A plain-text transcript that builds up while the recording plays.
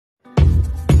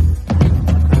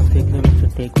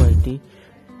Take YT.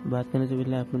 बात करने से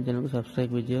पहले आप मेरे चैनल को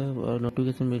सब्सक्राइब कीजिए और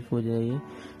नोटिफिकेशन बेल को बजाइए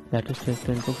लेटेस्ट टेक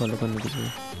ट्रेंड को फॉलो करने के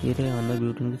लिए। ये रहे ऑनर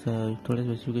ब्यूटी की थोड़े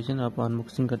स्पेसिफिकेशन। आप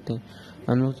अनबॉक्सिंग करते हैं।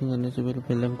 अनबॉक्सिंग करने से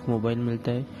पहले हमको मोबाइल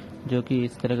मिलता है जो कि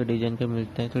इस तरह का डिज़ाइन का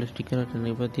मिलता है। थोड़ा स्टिकर हटाने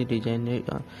के बाद ये डिज़ाइन है।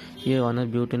 ये ऑनर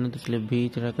ब्यूटी ने तो स्लिप भी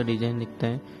इस तरह का डिज़ाइन दिखता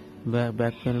है।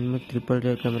 बैक पैनल में ट्रिपल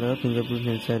रियर कैमरा का फिंगरप्रिंट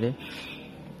सेंसर है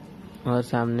और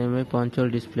सामने में पंच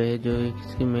होल डिस्प्ले है जो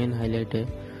इसकी मेन हाईलाइट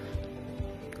है।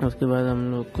 उसके बाद हम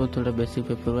लोग को थोड़ा बेसिक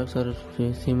पेपर वर्क और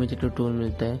सिमेट्री टूल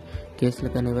मिलता है। केस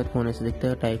लगाने के बाद फोन ऐसे दिखता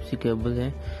है। टाइप सी केबल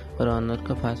है और ऑनर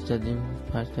का फास्ट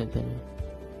चार्जर है।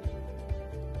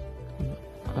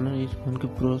 ऑनर इस फोन के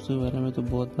प्रोस के बारे में तो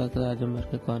बहुत बात है, आज हम बात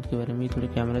करें कॉन्स के बारे में। थोड़े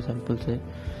कैमरा सैंपल्स है।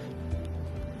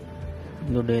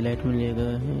 जो डे लाइट में लिया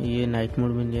गया है, ये नाइट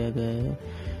मोड में लिया गया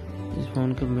है। इस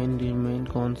फोन के मेन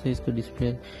कौन से इसका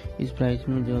डिस्प्ले। इस प्राइस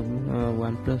में जो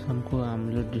वन प्लस हमको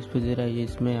AMOLED डिस्प्ले दे रहा है, ये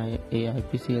इसमें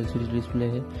IPS LCD डिस्प्ले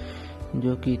है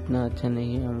जो कि इतना अच्छा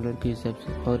नहीं है AMOLED के हिसाब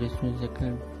से। और इसमें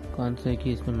सेकंड कौन सा है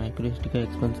कि इसमें माइक्रो SD का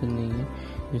एक्सपेंशन नहीं है,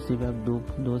 जिससे भी आप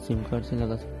दो सिम कार्ड से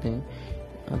लगा सकते हैं।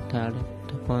 और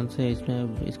थर्ड कौन सा है,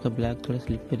 इसमें इसका ब्लैक थोड़ा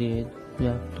स्लिपरी है जो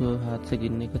आपको हाथ से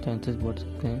गिरने का चांसेस बढ़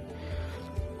सकते हैं।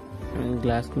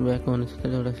 ग्लास के बैक होने से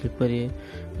थोड़ा स्लिपरी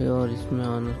है। और इसमें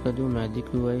ऑनर का जो मैजिक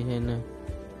UI है ना,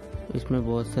 इसमें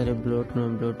बहुत सारे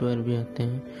ब्लोटवेयर भी आते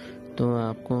हैं तो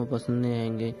आपको पसंद नहीं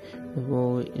आएंगे।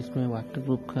 वो इसमें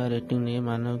वाटरप्रूफ का रेटिंग नहीं है,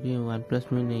 मानो कि वन प्लस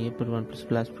में नहीं है पर वन प्लस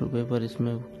प्लस प्रूफ है, पर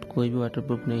इसमें कोई भी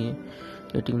वाटरप्रूफ नहीं है,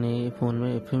 रेटिंग नहीं है। फ़ोन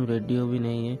में FM रेडियो भी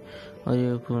नहीं है और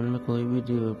ये फ़ोन में कोई भी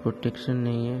प्रोटेक्शन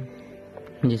नहीं है,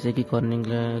 जैसे कि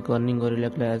cornering gorilla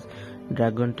glass,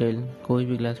 dragon tell, कोई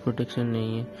भी ग्लास प्रोटेक्शन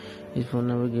नहीं है। इस फ़ोन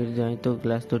में अगर गिर जाए तो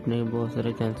ग्लास टूटने के बहुत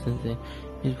सारे चांसेस है।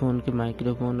 इस फ़ोन के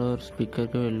माइक्रोफोन और स्पीकर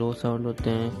के लो साउंड होते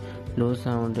हैं, लो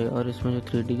साउंड है। और इसमें जो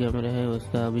 3D कैमरा है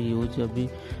उसका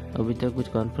अभी तक कुछ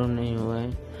कंफर्म नहीं हुआ है।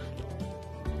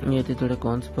 ये थे थोड़े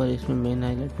कॉन्स पर। इसमें main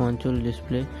highlight punch hole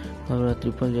display और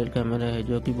ट्रिपल रियर कैमरा है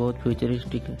जो कि बहुत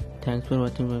फ्यूचरिस्टिक है। Thanks for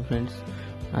watching my friends.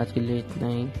 आज के लिए इतना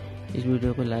ही। इस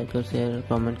वीडियो को लाइक और शेयर और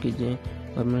कमेंट कीजिए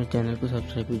और मेरे चैनल को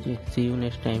सब्सक्राइब कीजिए। सी यू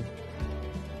नेक्स्ट टाइम।